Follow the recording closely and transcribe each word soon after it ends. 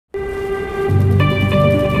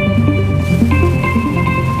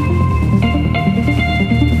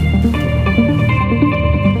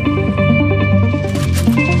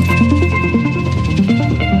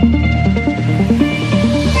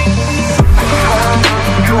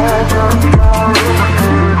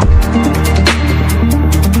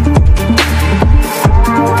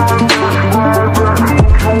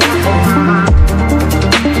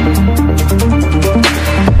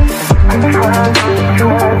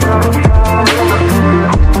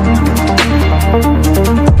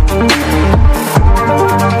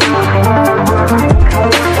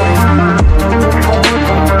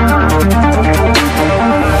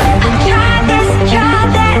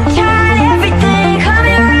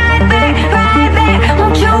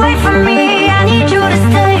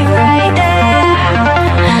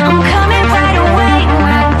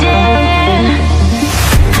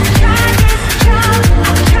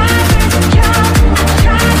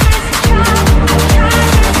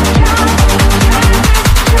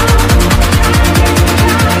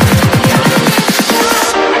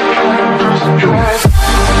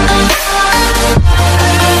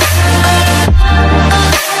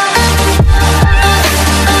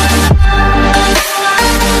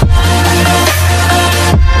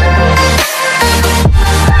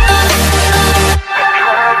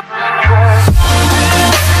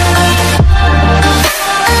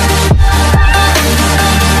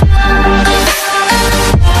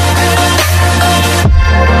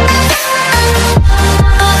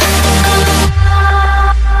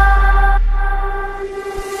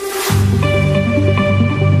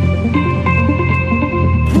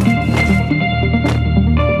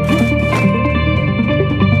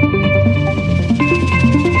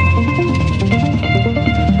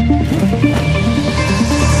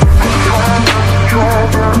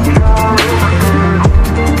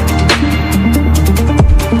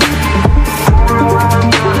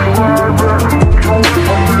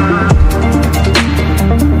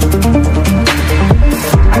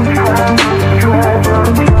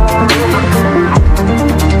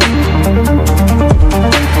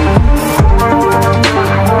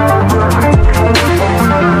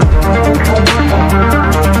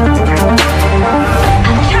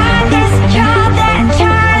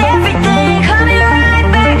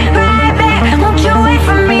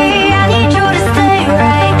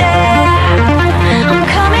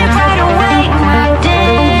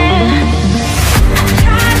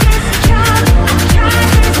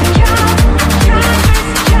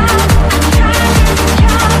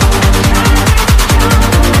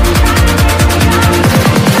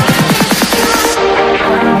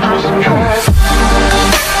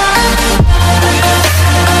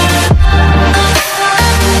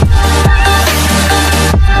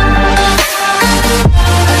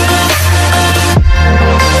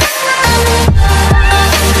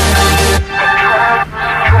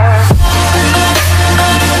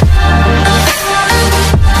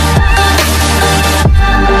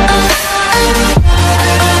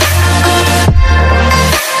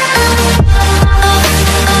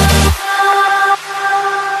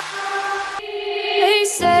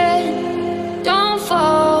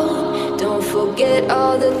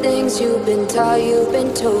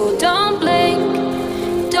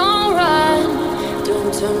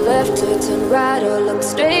turn left or turn right or look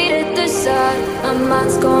straight at the sun. My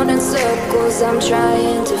mind's going in circles, I'm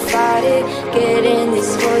trying to fight it. Getting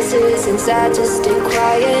these voices inside to stay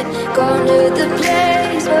quiet. Going to the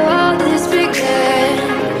place where all this began.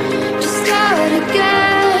 Just start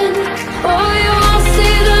again. Oh, you won't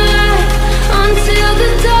see the light until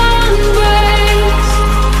the dawn breaks.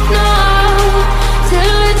 No,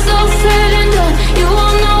 till it's all said and done, you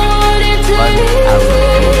won't know what it takes.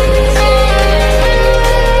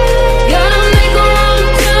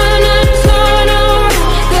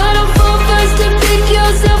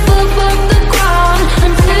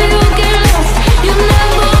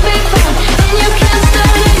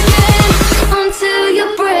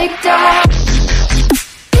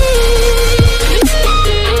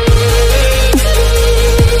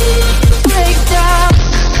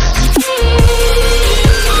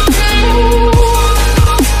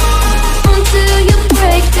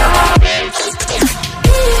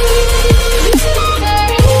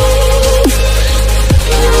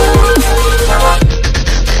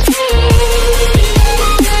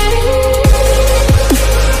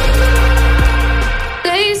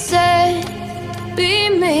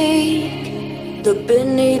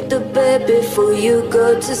 Before you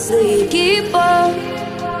go to sleep, keep on,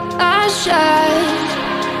 I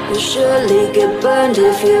shine. You'll surely get burned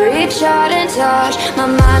if you reach out and touch. My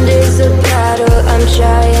mind is a battle, I'm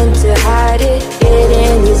trying to hide it.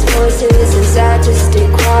 Getting these voices inside to stay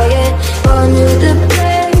quiet. On to the